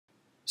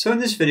So in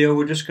this video,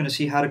 we're just going to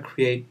see how to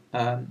create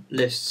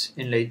lists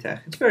in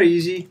LaTeX. It's very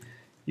easy.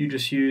 You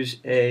just use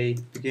a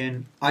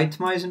begin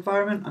itemize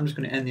environment. I'm just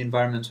going to end the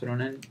environment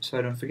so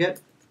I don't forget.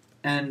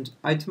 And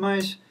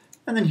itemize,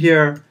 and then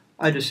here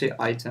I just say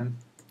item.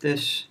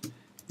 This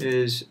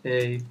is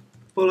a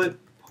bullet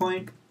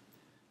point.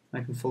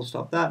 I can full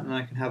stop that, and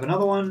I can have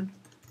another one.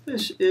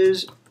 This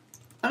is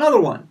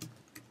another one.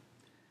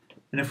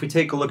 And if we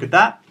take a look at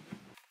that,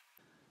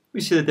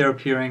 we see that they're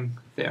appearing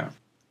there.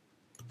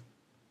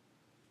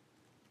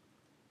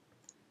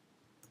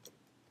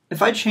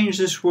 If I change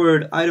this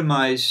word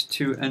itemize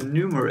to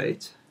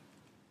enumerate,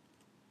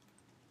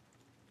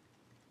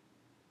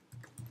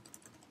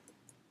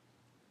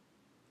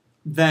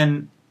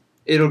 then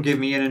it'll give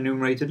me an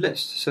enumerated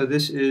list. So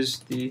this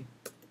is the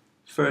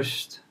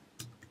first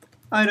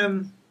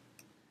item,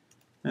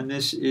 and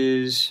this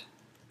is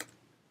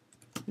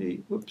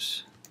the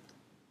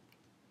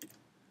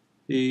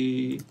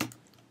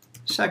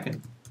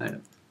second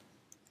item.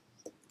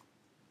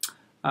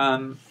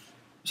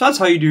 So that's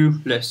how you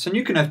do lists, and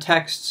you can have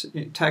text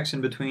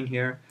in between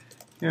here.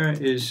 Here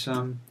is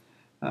some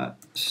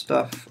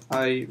stuff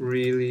I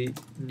really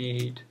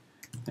need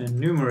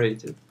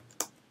enumerated,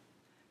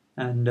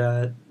 and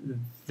there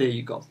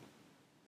you go.